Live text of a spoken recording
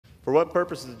For what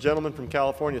purpose does the gentleman from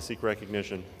California seek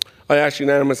recognition? I ask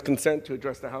unanimous consent to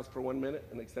address the House for 1 minute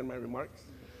and extend my remarks.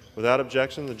 Without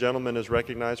objection, the gentleman is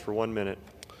recognized for 1 minute.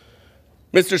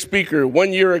 Mr. Speaker,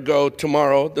 1 year ago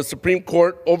tomorrow, the Supreme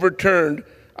Court overturned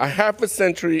a half a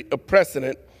century of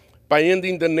precedent by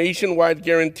ending the nationwide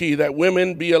guarantee that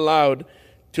women be allowed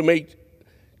to make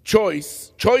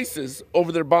choices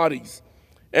over their bodies.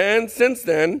 And since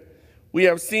then, we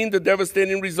have seen the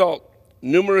devastating result.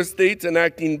 Numerous states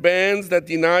enacting bans that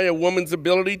deny a woman's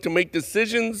ability to make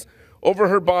decisions over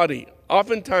her body,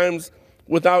 oftentimes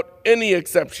without any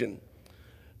exception.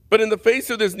 But in the face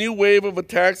of this new wave of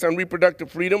attacks on reproductive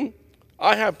freedom,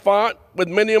 I have fought with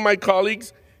many of my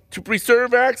colleagues to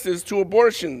preserve access to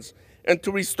abortions and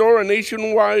to restore a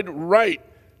nationwide right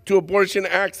to abortion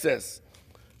access.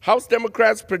 House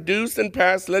Democrats produced and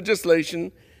passed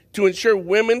legislation to ensure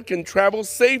women can travel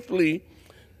safely,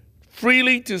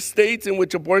 freely to states in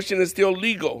which abortion is still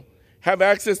legal, have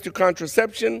access to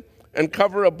contraception, and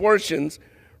cover abortions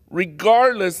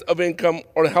regardless of income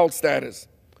or health status.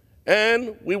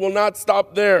 And we will not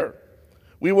stop there.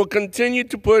 We will continue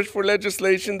to push for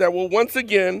legislation that will once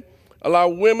again allow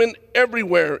women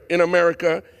everywhere in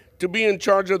America to be in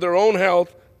charge of their own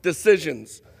health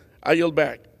decisions. I yield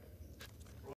back.